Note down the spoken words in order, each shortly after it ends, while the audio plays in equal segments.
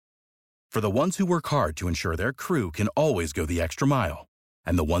For the ones who work hard to ensure their crew can always go the extra mile,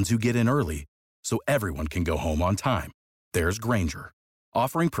 and the ones who get in early so everyone can go home on time, there's Grainger,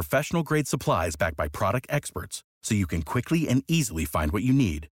 offering professional-grade supplies backed by product experts so you can quickly and easily find what you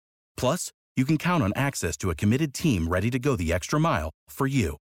need. Plus, you can count on access to a committed team ready to go the extra mile for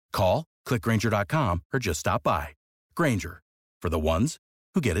you. Call, click Grainger.com, or just stop by. Grainger, for the ones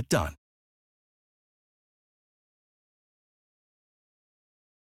who get it done.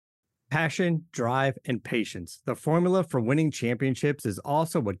 Passion, drive, and patience. The formula for winning championships is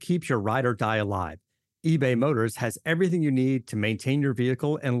also what keeps your ride or die alive. eBay Motors has everything you need to maintain your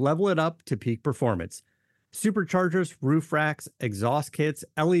vehicle and level it up to peak performance. Superchargers, roof racks, exhaust kits,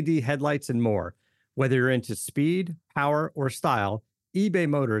 LED headlights, and more. Whether you're into speed, power, or style, eBay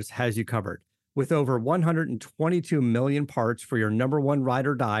Motors has you covered. With over 122 million parts for your number one ride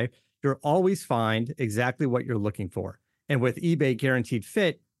or die, you'll always find exactly what you're looking for. And with eBay Guaranteed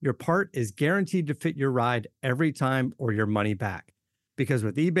Fit, your part is guaranteed to fit your ride every time or your money back. Because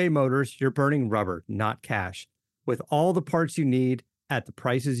with eBay Motors, you're burning rubber, not cash. With all the parts you need at the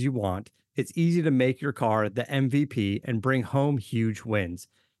prices you want, it's easy to make your car the MVP and bring home huge wins.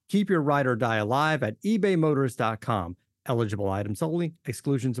 Keep your ride or die alive at ebaymotors.com. Eligible items only.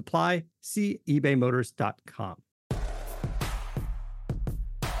 Exclusions apply. See ebaymotors.com.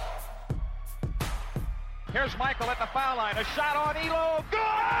 Here's Michael at the foul line. A shot on Elo.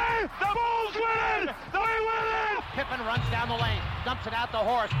 Good! The Bulls win it! They win it! Pippen runs down the lane, dumps it out to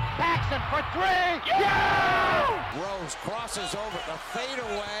Horace. Paxson for three. Yeah! Rose crosses over the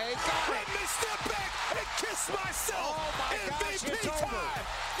fadeaway. Got Let me step back and kiss myself. Oh my gosh, MVP it's over. time.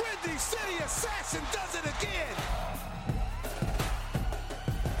 Windy City Assassin does it again.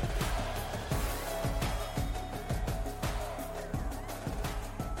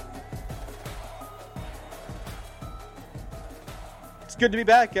 It's good to be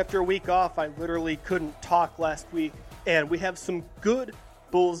back after a week off. I literally couldn't talk last week, and we have some good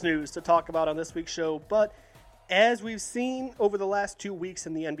Bulls news to talk about on this week's show. But as we've seen over the last 2 weeks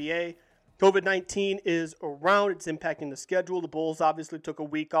in the NBA, COVID-19 is around. It's impacting the schedule. The Bulls obviously took a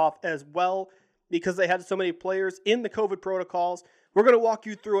week off as well because they had so many players in the COVID protocols. We're going to walk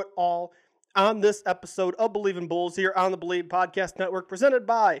you through it all on this episode of Believe in Bulls here on the Believe Podcast Network, presented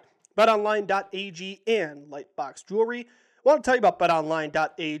by BetOnline.ag and Lightbox Jewelry. I want to tell you about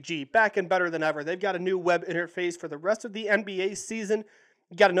BetOnline.ag. Back and better than ever. They've got a new web interface for the rest of the NBA season.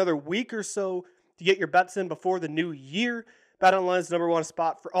 You got another week or so to get your bets in before the new year. BetOnline is the number one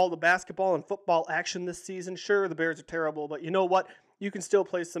spot for all the basketball and football action this season. Sure, the Bears are terrible, but you know what? You can still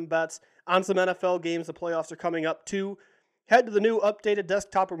place some bets on some NFL games. The playoffs are coming up too. Head to the new updated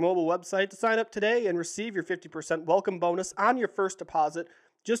desktop or mobile website to sign up today and receive your 50% welcome bonus on your first deposit.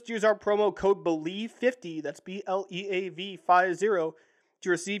 Just use our promo code BELIEVE50, that's BLEAV50, to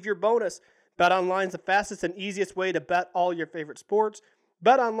receive your bonus. BetOnline is the fastest and easiest way to bet all your favorite sports.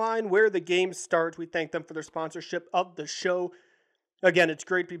 BetOnline, where the game starts. We thank them for their sponsorship of the show. Again, it's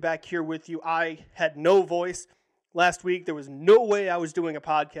great to be back here with you. I had no voice last week. There was no way I was doing a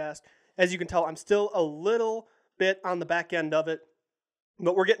podcast. As you can tell, I'm still a little bit on the back end of it,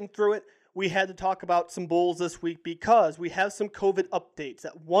 but we're getting through it. We had to talk about some Bulls this week because we have some COVID updates.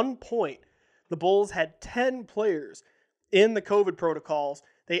 At one point, the Bulls had 10 players in the COVID protocols.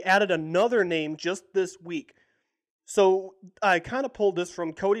 They added another name just this week. So I kind of pulled this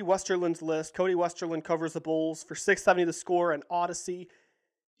from Cody Westerland's list. Cody Westerland covers the Bulls for 670 The Score and Odyssey.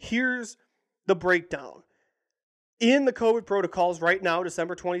 Here's the breakdown. In the COVID protocols right now,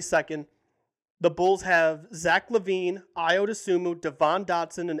 December 22nd, the Bulls have Zach LaVine, Ayo Dosunmu, Devon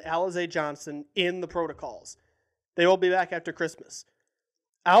Dotson, and Alize Johnson in the protocols. They will be back after Christmas.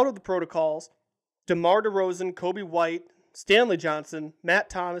 Out of the protocols, DeMar DeRozan, Kobe White, Stanley Johnson,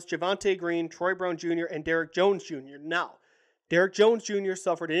 Matt Thomas, Javonte Green, Troy Brown Jr., and Derek Jones Jr. Now, Derek Jones Jr.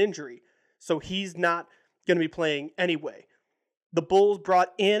 suffered an injury, so he's not going to be playing anyway. The Bulls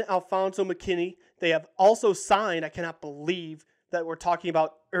brought in Alfonso McKinnie. They have also signed, I cannot believe that we're talking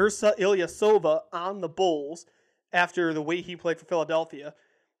about Ursa Ilyasova on the Bulls after the way he played for Philadelphia.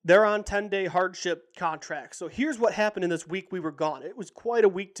 They're on 10-day hardship contracts. So here's what happened in this week we were gone. It was quite a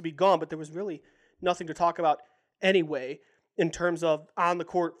week to be gone, but there was really nothing to talk about anyway in terms of on the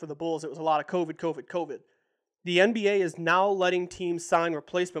court for the Bulls. It was a lot of COVID. The NBA is now letting teams sign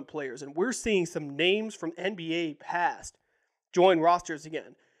replacement players, and we're seeing some names from NBA past join rosters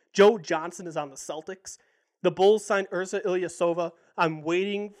again. Joe Johnson is on the Celtics. The Bulls signed Ursa Ilyasova. I'm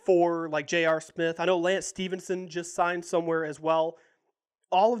waiting for J.R. Smith. I know Lance Stevenson just signed somewhere as well.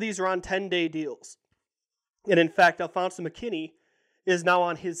 All of these are on 10-day deals. And in fact, Alfonso McKinnie is now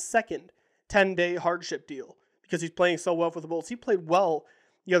on his second 10-day hardship deal because he's playing so well for the Bulls. He played well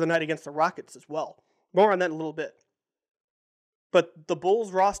the other night against the Rockets as well. More on that in a little bit. But the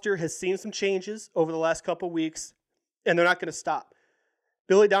Bulls roster has seen some changes over the last couple weeks, and they're not going to stop.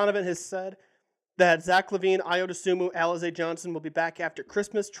 Billy Donovan has said that Zach LaVine, Ayo Dosunmu, Alize Johnson will be back after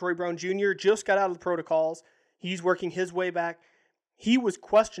Christmas. Troy Brown Jr. just got out of the protocols. He's working his way back. He was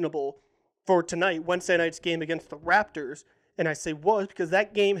questionable for tonight, Wednesday night's game against the Raptors. And I say was because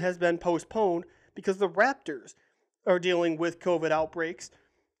that game has been postponed because the Raptors are dealing with COVID outbreaks.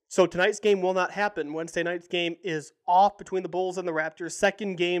 So tonight's game will not happen. Wednesday night's game is off between the Bulls and the Raptors.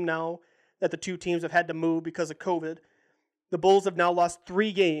 Second game now that the two teams have had to move because of COVID. The Bulls have now lost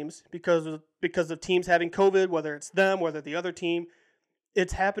 3 games because of teams having COVID, whether it's them, whether the other team.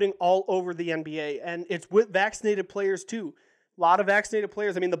 It's happening all over the NBA, and it's with vaccinated players too. A lot of vaccinated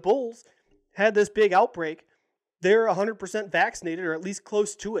players. I mean, the Bulls had this big outbreak. They're 100% vaccinated, or at least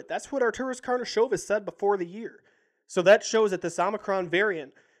close to it. That's what Arturas Karnisovas said before the year. So that shows that this Omicron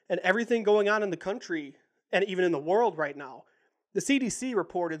variant and everything going on in the country and even in the world right now, the CDC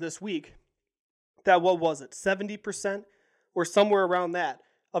reported this week that, 70% or somewhere around that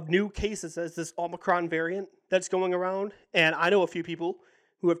of new cases as this Omicron variant that's going around. And I know a few people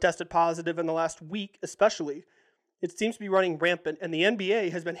who have tested positive in the last week, especially. It seems to be running rampant, and the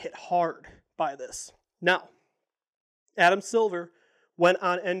NBA has been hit hard by this. Now, Adam Silver went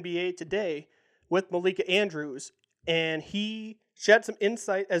on NBA Today with Malika Andrews, and he shed some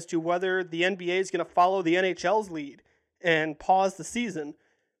insight as to whether the NBA is going to follow the NHL's lead and pause the season.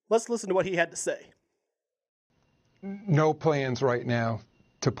 Let's listen to what he had to say. No plans right now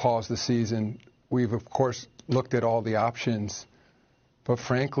to pause the season. We've, of course, looked at all the options, but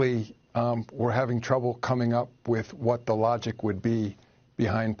frankly, we're having trouble coming up with what the logic would be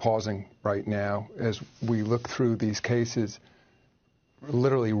behind pausing right now as we look through these cases,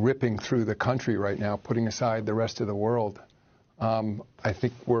 literally ripping through the country right now, putting aside the rest of the world. I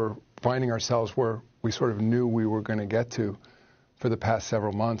think we're finding ourselves where we sort of knew we were going to get to for the past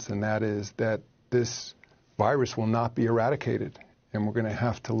several months, and that is that this virus will not be eradicated, and we're going to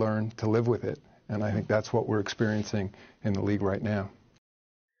have to learn to live with it. And I think that's what we're experiencing in the league right now.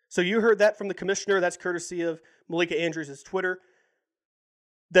 So you heard that from the commissioner. That's courtesy of Malika Andrews' Twitter.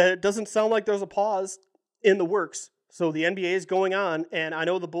 That it doesn't sound like there's a pause in the works. So the NBA is going on, and I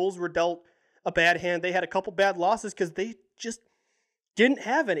know the Bulls were dealt a bad hand. They had a couple bad losses because they just didn't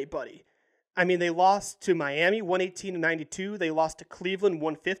have anybody. I mean, they lost to Miami 118-92. They lost to Cleveland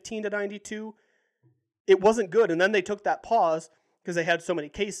 115-92. It wasn't good, and then they took that pause because they had so many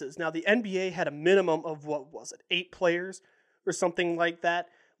cases. Now, the NBA had a minimum of, 8 players or something like that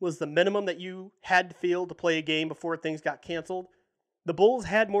was the minimum that you had to field to play a game before things got canceled. The Bulls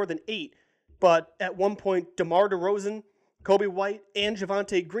had more than 8, but at one point, DeMar DeRozan, Kobe White, and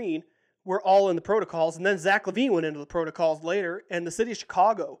Javonte Green were all in the protocols, and then Zach LaVine went into the protocols later, and the city of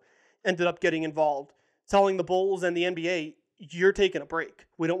Chicago ended up getting involved, telling the Bulls and the NBA, you're taking a break.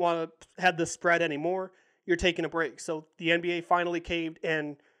 We don't want to have this spread anymore. You're taking a break. So the NBA finally caved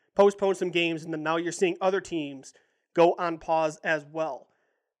and postponed some games, and then now you're seeing other teams go on pause as well.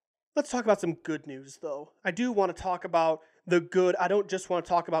 Let's talk about some good news, though. I do want to talk about the good. I don't just want to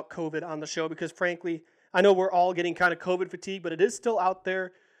talk about COVID on the show because, frankly, I know we're all getting kind of COVID fatigue, but it is still out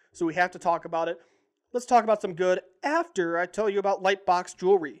there, so we have to talk about it. Let's talk about some good after I tell you about Lightbox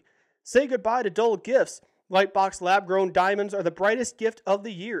Jewelry. Say goodbye to dull gifts. Lightbox lab-grown diamonds are the brightest gift of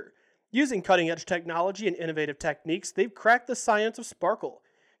the year. Using cutting-edge technology and innovative techniques, they've cracked the science of sparkle,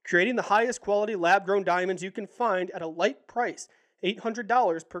 creating the highest quality lab-grown diamonds you can find at a light price,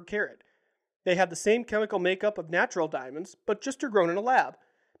 $800 per carat. They have the same chemical makeup of natural diamonds, but just are grown in a lab.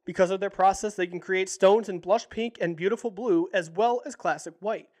 Because of their process, they can create stones in blush pink and beautiful blue, as well as classic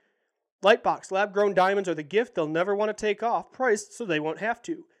white. Lightbox lab-grown diamonds are the gift they'll never want to take off, priced so they won't have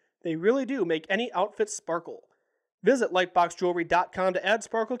to. They really do make any outfit sparkle. Visit lightboxjewelry.com to add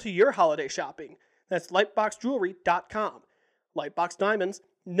sparkle to your holiday shopping. That's lightboxjewelry.com. Lightbox diamonds,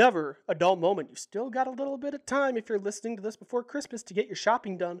 never a dull moment. You've still got a little bit of time if you're listening to this before Christmas to get your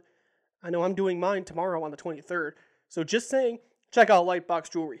shopping done. I know I'm doing mine tomorrow on the 23rd. So just saying, check out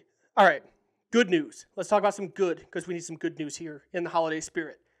Lightbox Jewelry. All right, good news. Let's talk about some good, because we need some good news here in the holiday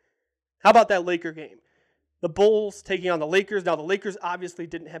spirit. How about that Laker game? The Bulls taking on the Lakers. Now, the Lakers obviously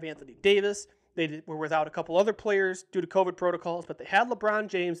didn't have Anthony Davis. They were without a couple other players due to COVID protocols, but they had LeBron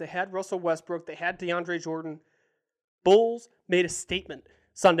James, they had Russell Westbrook, they had DeAndre Jordan. Bulls made a statement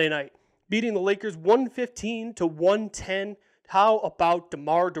Sunday night, beating the Lakers 115-110. How about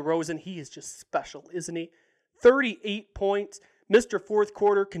DeMar DeRozan? He is just special, isn't he? 38 points. Mr. Fourth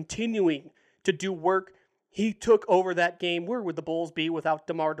Quarter continuing to do work. He took over that game. Where would the Bulls be without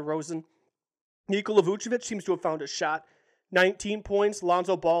DeMar DeRozan? Nikola Vucevic seems to have found a shot. 19 points.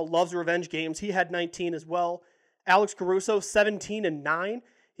 Lonzo Ball loves revenge games. He had 19 as well. Alex Caruso, 17 and 9.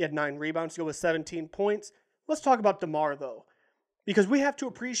 He had 9 rebounds to go with 17 points. Let's talk about DeMar, though, because we have to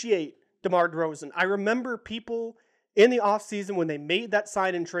appreciate DeMar DeRozan. I remember people in the offseason when they made that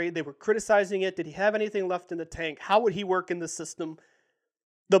sign and trade, they were criticizing it. Did he have anything left in the tank? How would he work in the system?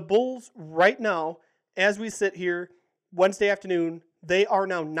 The Bulls right now, as we sit here Wednesday afternoon, they are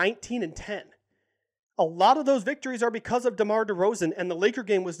now 19 and 10. A lot of those victories are because of DeMar DeRozan, and the Laker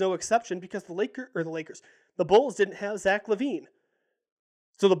game was no exception because the Bulls didn't have Zach LaVine.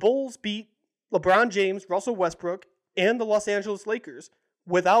 So the Bulls beat LeBron James, Russell Westbrook, and the Los Angeles Lakers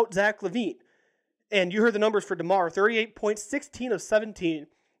without Zach LaVine. And you heard the numbers for DeMar, 38 points, 16 of 17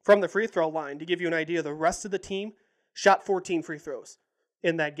 from the free throw line. To give you an idea, the rest of the team shot 14 free throws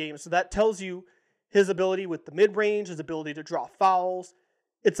in that game. So that tells you his ability with the mid-range, his ability to draw fouls.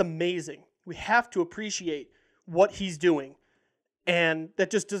 It's amazing. We have to appreciate what he's doing. And that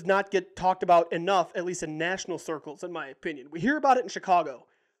just does not get talked about enough, at least in national circles, in my opinion. We hear about it in Chicago.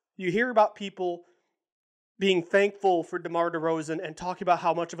 You hear about people being thankful for DeMar DeRozan and talking about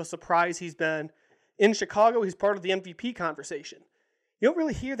how much of a surprise he's been. In Chicago, he's part of the MVP conversation. You don't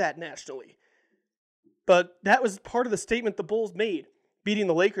really hear that nationally. But that was part of the statement the Bulls made, beating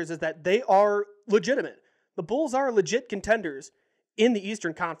the Lakers, is that they are legitimate. The Bulls are legit contenders in the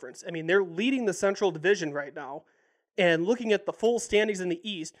Eastern Conference. I mean, they're leading the Central Division right now. And looking at the full standings in the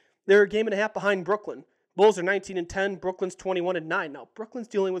East, they're a game and a half behind Brooklyn. Bulls are 19 and 10, Brooklyn's 21 and 9. Now, Brooklyn's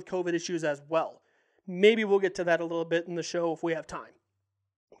dealing with COVID issues as well. Maybe we'll get to that a little bit in the show if we have time.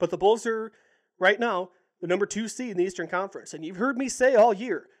 But the Bulls are, right now, the number 2 seed in the Eastern Conference. And you've heard me say all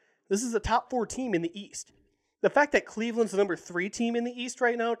year, this is a top 4 team in the East. The fact that Cleveland's the number 3 team in the East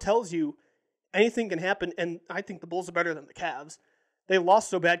right now tells you anything can happen, and I think the Bulls are better than the Cavs. They lost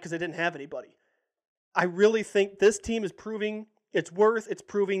so bad because they didn't have anybody. I really think this team is proving its worth. It's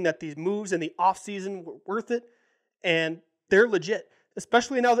proving that these moves in the offseason were worth it, and they're legit,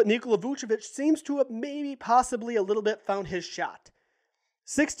 especially now that Nikola Vucevic seems to have maybe possibly a little bit found his shot.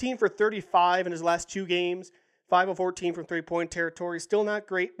 16 for 35 in his last 2 games, 5 of 14 from three-point territory. Still not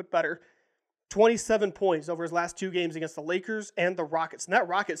great, but better. 27 points over his last 2 games against the Lakers and the Rockets. And that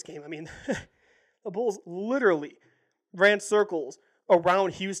Rockets game, I mean, the Bulls literally ran circles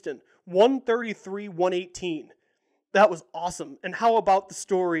around Houston. 133-118. That was awesome. And how about the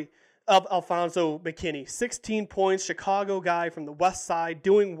story of Alfonso McKinnie? 16 points, Chicago guy from the West Side,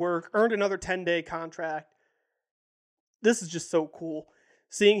 doing work, earned another 10-day contract. This is just so cool.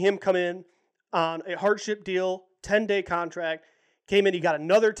 Seeing him come in on a hardship deal, 10-day contract, came in, he got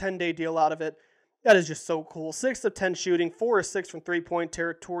another 10-day deal out of it. That is just so cool. 6 of 10 shooting, 4 of 6 from three-point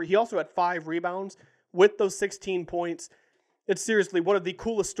territory. He also had 5 rebounds with those 16 points. It's seriously one of the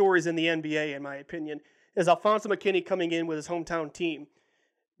coolest stories in the NBA, in my opinion, is Alfonso McKinnie coming in with his hometown team.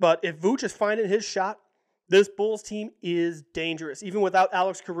 But if Vooch is finding his shot, this Bulls team is dangerous. Even without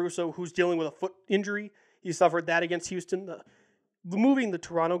Alex Caruso, who's dealing with a foot injury, he suffered that against Houston. Moving the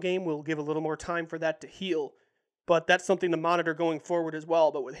Toronto game will give a little more time for that to heal, but that's something to monitor going forward as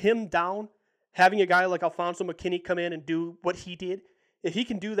well. But with him down, having a guy like Alfonso McKinnie come in and do what he did, if he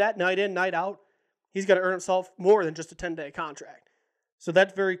can do that night in, night out, he's got to earn himself more than just a 10-day contract. So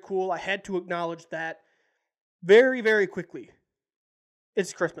that's very cool. I had to acknowledge that very, very quickly.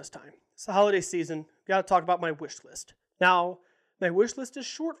 It's Christmas time. It's the holiday season. Got to talk about my wish list. Now, my wish list is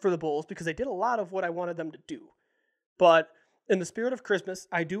short for the Bulls because they did a lot of what I wanted them to do. But in the spirit of Christmas,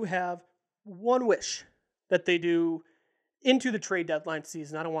 I do have one wish that they do into the trade deadline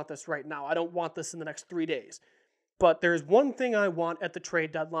season. I don't want this right now. I don't want this in the next 3 days. But there's one thing I want at the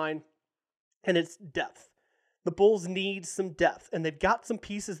trade deadline, and it's depth. The Bulls need some depth, and they've got some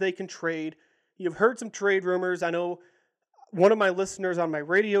pieces they can trade. You've heard some trade rumors. I know one of my listeners on my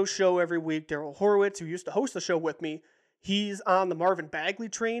radio show every week, Daryl Horowitz, who used to host the show with me, he's on the Marvin Bagley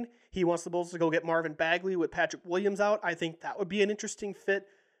train. He wants the Bulls to go get Marvin Bagley with Patrick Williams out. I think that would be an interesting fit.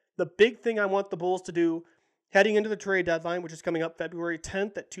 The big thing I want the Bulls to do heading into the trade deadline, which is coming up February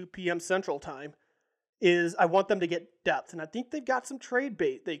 10th at 2 p.m. Central Time, is I want them to get depth. And I think they've got some trade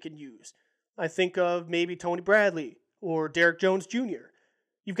bait they can use. I think of maybe Tony Bradley or Derek Jones Jr.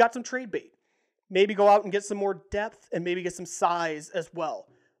 You've got some trade bait. Maybe go out and get some more depth and maybe get some size as well.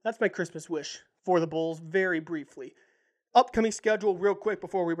 That's my Christmas wish for the Bulls very briefly. Upcoming schedule real quick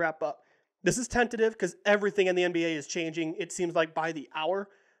before we wrap up. This is tentative because everything in the NBA is changing, it seems like, by the hour.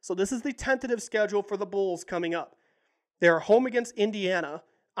 So this is the tentative schedule for the Bulls coming up. They are home against Indiana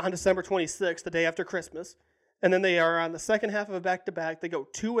on December 26th, the day after Christmas. And then they are on the second half of a back-to-back. They go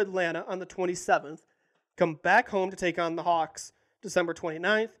to Atlanta on the 27th, come back home to take on the Hawks December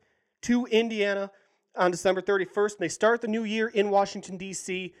 29th, to Indiana on December 31st, and they start the new year in Washington,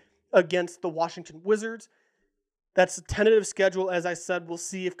 D.C. against the Washington Wizards. That's a tentative schedule. As I said, we'll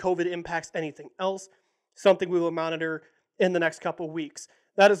see if COVID impacts anything else, something we will monitor in the next couple weeks.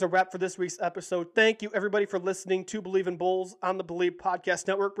 That is a wrap for this week's episode. Thank you, everybody, for listening to Believe in Bulls on the Believe Podcast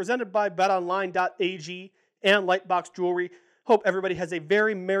Network, presented by betonline.ag and Lightbox Jewelry. Hope everybody has a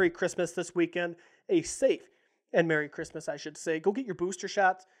very Merry Christmas this weekend, a safe and Merry Christmas, I should say. Go get your booster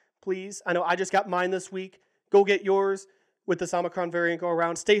shots, please. I know I just got mine this week. Go get yours with this Omicron variant go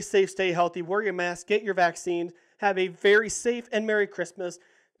around. Stay safe, stay healthy, wear your mask, get your vaccine. Have a very safe and Merry Christmas.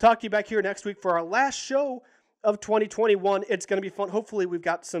 Talk to you back here next week for our last show of 2021. It's going to be fun. Hopefully we've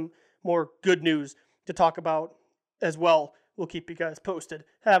got some more good news to talk about as well. We'll keep you guys posted.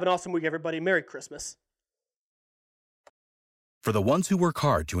 Have an awesome week, everybody. Merry Christmas. For the ones who work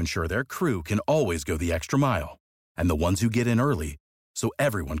hard to ensure their crew can always go the extra mile, and the ones who get in early so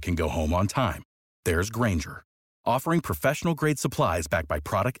everyone can go home on time, there's Grainger, offering professional-grade supplies backed by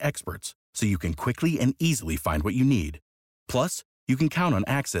product experts so you can quickly and easily find what you need. Plus, you can count on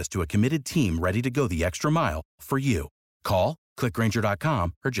access to a committed team ready to go the extra mile for you. Call, click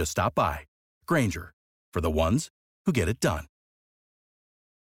Grainger.com, or just stop by. Grainger, for the ones who get it done.